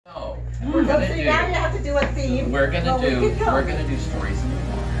gonna do. Now you have to do a theme. We're gonna do stories in the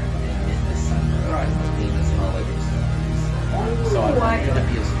water in December. Right. The theme is holiday stories. So I'm gonna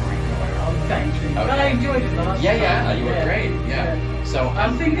be a storyteller. Oh, thank you. Okay. But I enjoyed it last Yeah, time. yeah, you were great. Yeah. So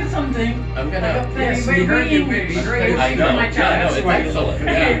I'm thinking something. I'm gonna. Yes, we heard you. Great. I know. Yeah, I know. It's excellent.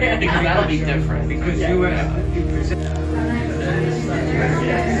 Yeah. Because that'll be different. Because you present.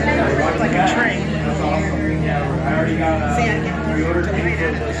 Like a train. Yeah, I already got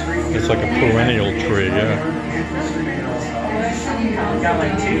It's like a perennial tree, yeah. got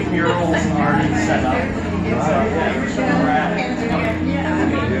like 2 murals already set up. So yeah, we're still at it.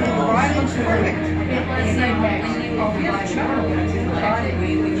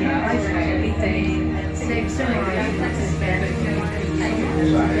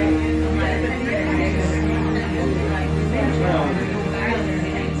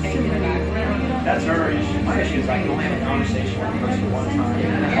 That's her issue. My issue is I can only have a conversation with a person one time.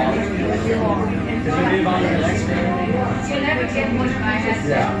 Because we move on to the next thing.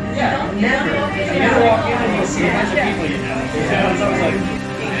 Yeah. Never. You never walk in and you see a bunch of people you know. It's always like.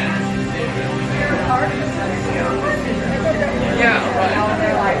 Yeah.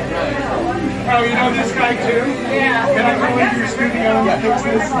 Right. Oh, you know this guy too? Yeah. Can I go into your studio and fix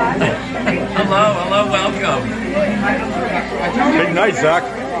this? Hello, welcome. Big night, Zach.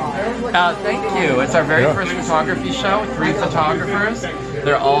 Thank you. It's our very first photography show. 3 photographers.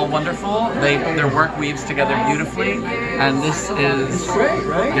 They're all wonderful. Their work weaves together beautifully. And this is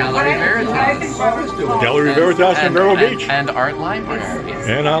Gallery Veritas. Gallery Veritas in Vero Beach. And Art Library.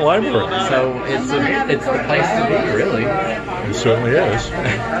 And Art Library. So it's the place to be, really. It certainly is.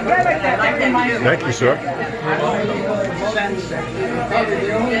 Thank you, sir.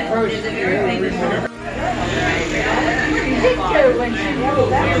 When she wrote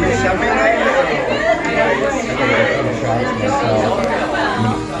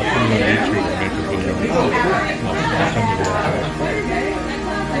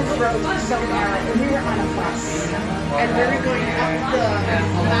so bad. We were on a bus, and we were going up the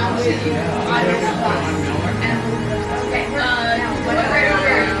mountain on this bus.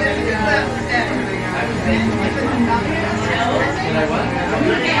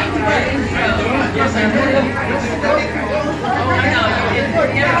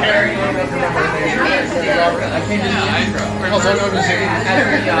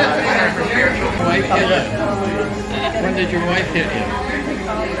 When did your wife hit you?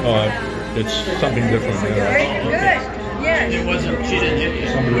 It's something different. Very good. Yes. It wasn't. She didn't hit you.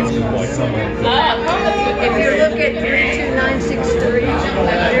 Somebody else's wife. If you look at 32963,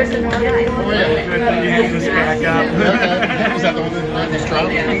 there's an You had this back up. Was that the one that just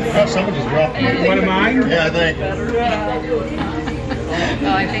dropped? Oh, someone just dropped it. One of mine? Yeah, I think.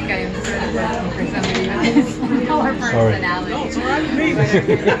 Oh, I think I am working for somebody else. Know her personality. No, it's all right with me.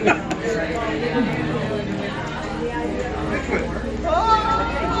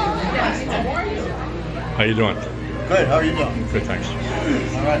 How you doing? Good, how are you doing? Good, thanks. All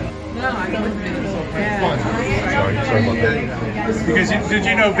right. Sorry about that. Because did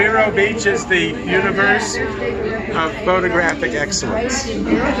you know Vero Beach is the universe of photographic excellence?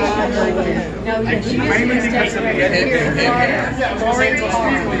 Mainly because of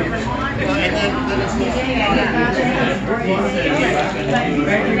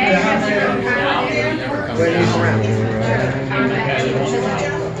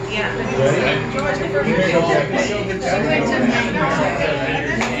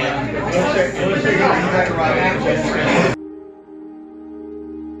Yeah.